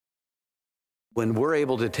When we're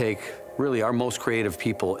able to take really our most creative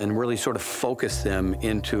people and really sort of focus them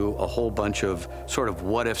into a whole bunch of sort of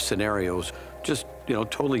what-if scenarios, just,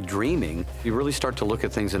 totally dreaming, you really start to look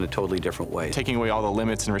at things in a totally different way. Taking away all the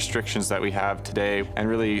limits and restrictions that we have today and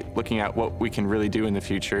really looking at what we can really do in the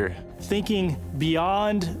future. Thinking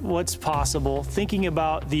beyond what's possible, thinking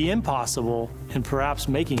about the impossible, and perhaps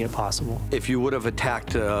making it possible. If you would have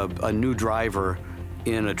attacked a new driver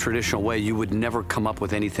in a traditional way, you would never come up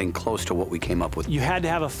with anything close to what we came up with. You had to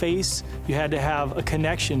have a face, you had to have a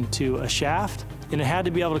connection to a shaft, and it had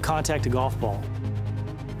to be able to contact a golf ball.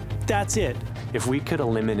 That's it. If we could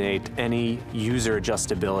eliminate any user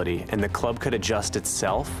adjustability and the club could adjust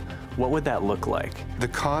itself, what would that look like? The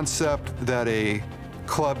concept that a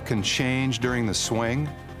club can change during the swing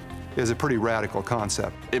is a pretty radical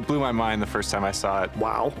concept. It blew my mind the first time I saw it.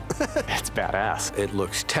 Wow. It's badass. It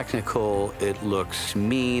looks technical, it looks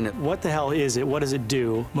mean. What the hell is it? What does it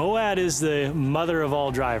do? MOAD is the mother of all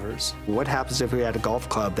drivers. What happens if we had a golf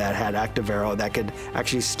club that had active arrow that could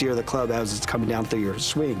actually steer the club as it's coming down through your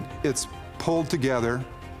swing? It's pulled together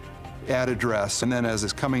at address, and then as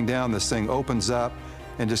it's coming down, this thing opens up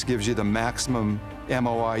and just gives you the maximum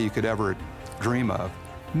MOI you could ever dream of.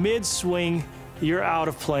 Mid-swing, you're out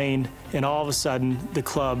of plane, and all of a sudden, the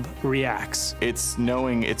club reacts. It's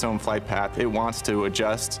knowing its own flight path. It wants to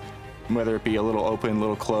adjust, whether it be a little open, a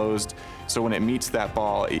little closed. So when it meets that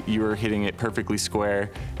ball, you're hitting it perfectly square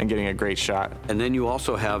and getting a great shot. And then you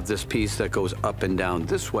also have this piece that goes up and down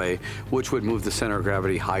this way, which would move the center of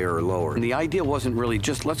gravity higher or lower. And the idea wasn't really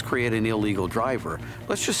just let's create an illegal driver.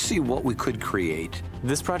 Let's just see what we could create.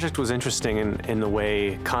 This project was interesting in the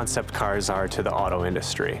way concept cars are to the auto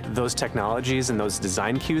industry. Those technologies and those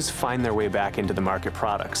design cues find their way back into the market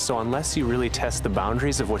products. So unless you really test the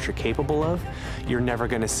boundaries of what you're capable of, you're never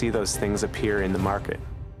going to see those things appear in the market.